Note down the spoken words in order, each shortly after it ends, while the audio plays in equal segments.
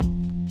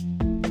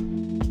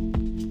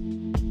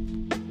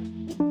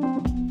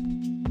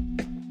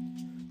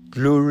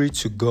Glory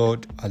to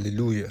God.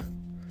 Hallelujah.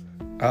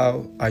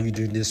 How are you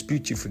doing this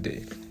beautiful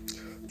day?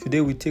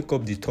 Today we take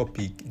up the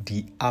topic,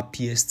 the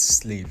happiest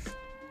slave.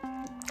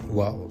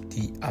 Wow,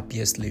 the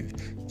happiest slave.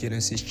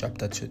 Genesis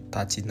chapter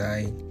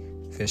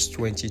 39, verse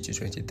 20 to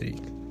 23.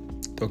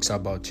 Talks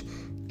about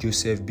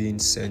Joseph being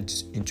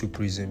sent into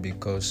prison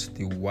because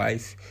the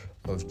wife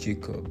of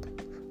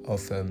Jacob,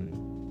 of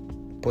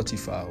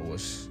Potiphar,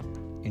 was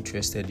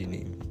interested in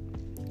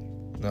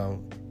him. Now,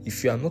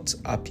 if you are not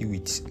happy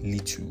with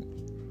little,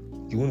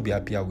 you won't be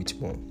happier with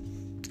more.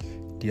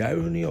 The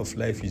irony of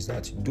life is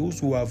that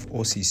those who have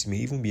horses may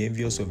even be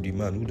envious of the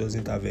man who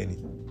doesn't have any.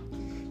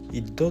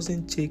 It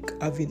doesn't take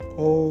having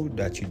all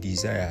that you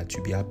desire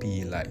to be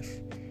happy in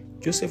life.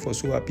 Joseph was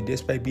so happy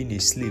despite being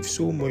a slave,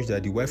 so much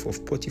that the wife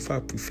of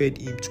Potiphar preferred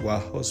him to her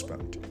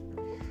husband.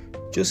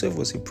 Joseph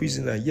was a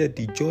prisoner, yet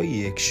the joy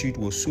he exuded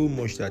was so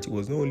much that he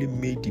was not only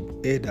made the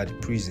head at the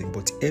prison,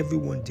 but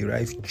everyone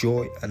derived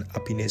joy and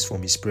happiness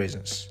from his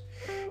presence.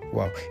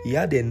 Wow, he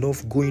had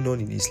enough going on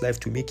in his life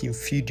to make him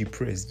feel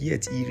depressed,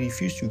 yet he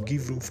refused to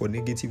give room for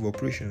negative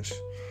operations.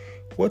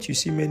 What you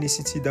see many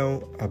sitting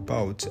down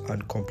about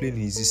and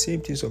complaining is the same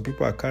thing some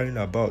people are carrying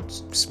about,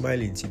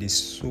 smiling till they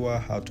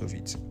soar out of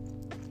it.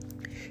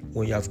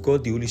 When you have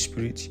got the Holy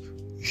Spirit,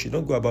 you should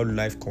not go about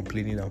life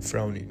complaining and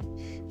frowning.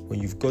 When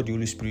you've got the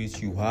Holy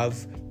Spirit, you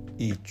have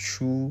a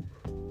true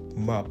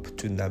map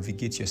to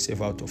navigate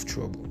yourself out of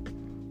trouble.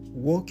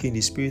 Walk in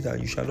the Spirit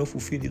and you shall not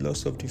fulfill the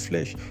lust of the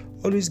flesh.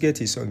 Always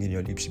get a song in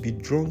your lips. Be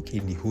drunk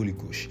in the Holy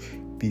Ghost.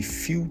 Be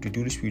filled with the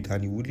Holy Spirit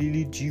and He will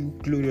lead you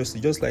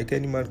gloriously. Just like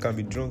any man can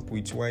be drunk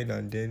with wine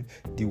and then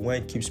the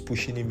wine keeps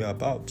pushing him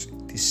about.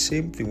 The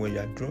same thing when you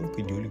are drunk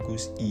with the Holy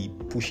Ghost, He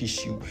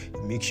pushes you.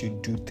 It makes you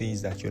do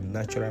things that your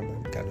natural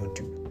man cannot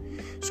do.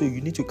 So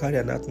you need to carry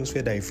an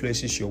atmosphere that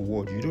influences your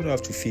world. You don't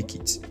have to fake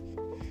it.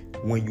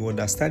 When you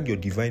understand your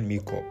divine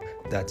makeup,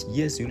 that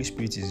yes, the Holy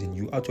Spirit is in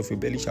you, out of your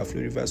belly shall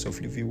flow rivers of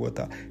living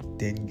water,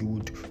 then you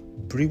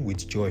would brim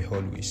with joy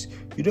always.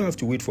 You don't have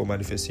to wait for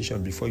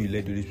manifestation before you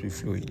let the Holy Spirit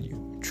flow in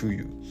you, through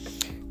you.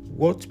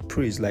 What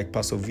praise, like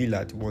Pastor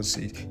Villard once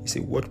said, he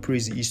said, what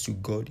praise is to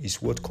God is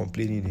what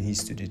complaining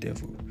is to the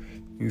devil.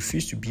 You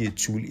refuse to be a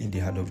tool in the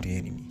hand of the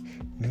enemy.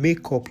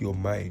 Make up your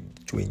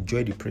mind to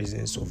enjoy the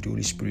presence of the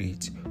Holy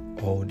Spirit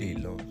all day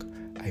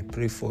long. I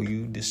pray for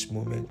you this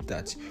moment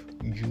that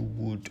you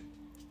would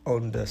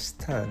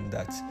understand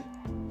that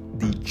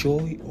the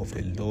joy of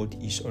the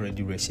Lord is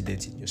already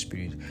resident in your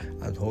spirit,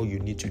 and all you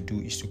need to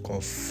do is to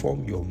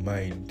conform your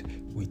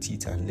mind with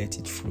it and let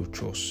it flow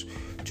trust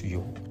to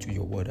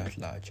your word at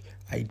large.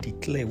 I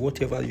declare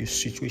whatever your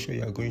situation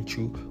you are going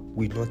through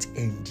will not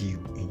end you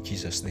in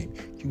Jesus' name.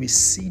 You will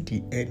see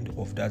the end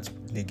of that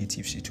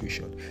negative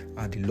situation,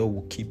 and the Lord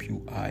will keep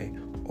you high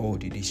all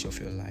the days of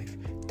your life.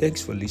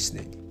 Thanks for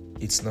listening.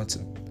 It's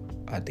nothing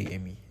at the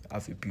Emmy.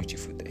 Have a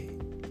beautiful day.